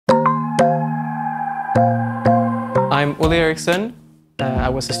I'm Olle Eriksson. I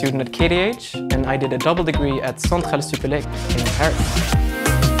was a student at KTH and I did a double degree at Centrale Supélec in Paris.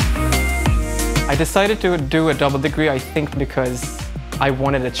 I decided to do a double degree, I think, because I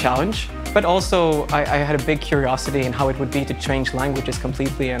wanted a challenge, but also I had a big curiosity in how it would be to change languages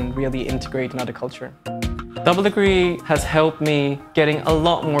completely and really integrate another culture. Double degree has helped me getting a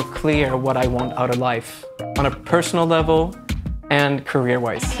lot more clear what I want out of life on a personal level and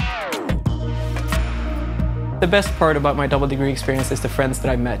career-wise. The best part about my double degree experience is the friends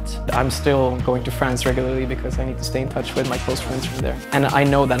that I met. I'm still going to France regularly because I need to stay in touch with my close friends from there. And I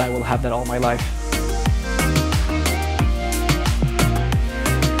know that I will have that all my life.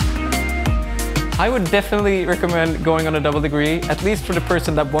 I would definitely recommend going on a double degree, at least for the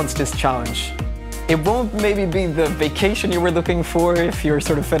person that wants this challenge. It won't maybe be the vacation you were looking for if you're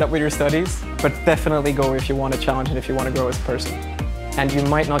sort of fed up with your studies, but definitely go if you want a challenge and if you want to grow as a person. And you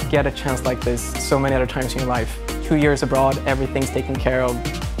might not get a chance like this so many other times in your life. 2 years abroad, everything's taken care of.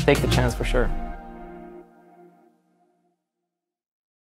 Take the chance for sure.